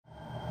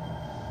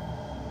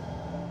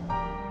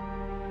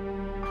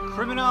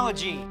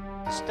Criminology,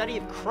 the study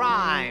of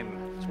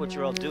crime. That's what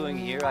you're all doing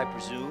here, I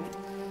presume.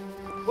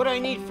 What I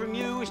need from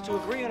you is to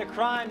agree on a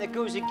crime that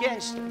goes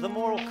against the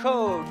moral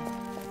code.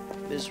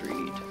 Ms.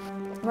 Reid.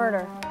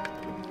 Murder.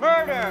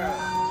 Murder!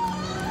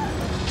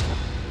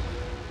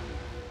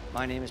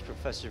 My name is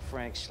Professor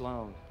Frank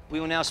Sloan. We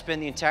will now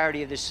spend the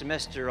entirety of this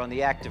semester on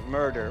the act of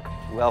murder.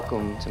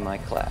 Welcome to my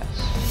class.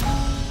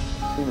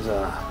 Seems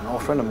an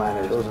old friend of mine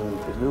has chosen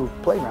his new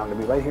playground to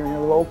be right here in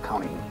your little old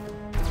county.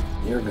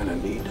 You're gonna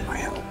need my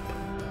help.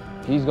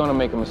 He's gonna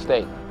make a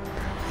mistake.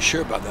 You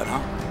sure about that, huh?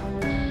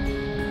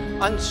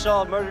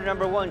 Unsolved murder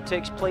number 1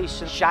 takes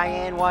place in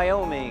Cheyenne,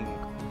 Wyoming.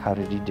 How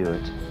did he do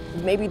it?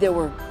 Maybe there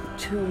were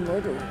 2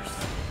 murderers.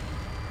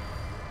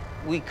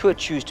 We could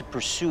choose to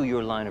pursue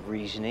your line of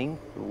reasoning.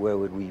 Where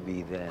would we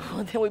be then?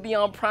 Well, then we'd be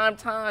on prime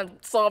time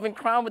solving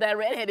crime with that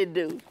redheaded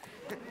dude.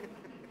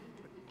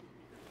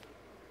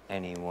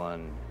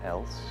 Anyone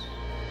else?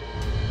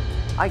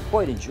 I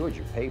quite enjoyed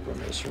your paper,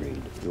 Miss Reid.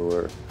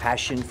 Your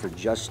passion for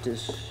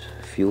justice,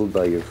 fueled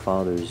by your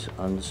father's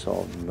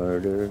unsolved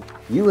murder.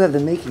 You have the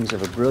makings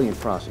of a brilliant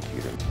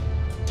prosecutor.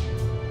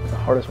 The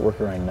hardest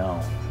worker I know.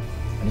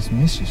 I just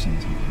miss you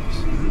sometimes.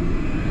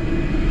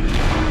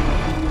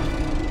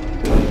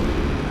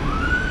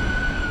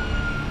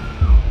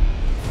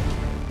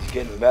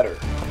 Getting better.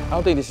 I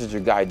don't think this is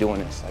your guy doing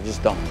this. I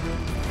just don't.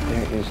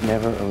 There is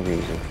never a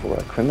reason for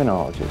a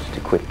criminologist to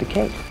quit the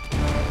case.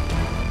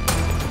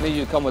 I need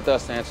you to come with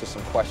us to answer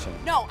some questions.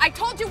 No, I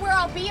told you where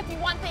I'll be. If you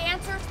want the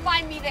answers,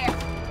 find me there.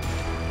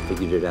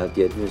 Figured it out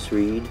yet, Miss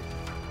Reid?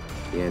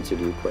 The answer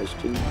to your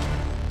question?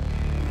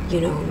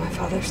 You know who my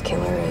father's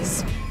killer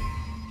is.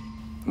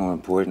 More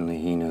importantly,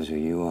 he knows who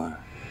you are.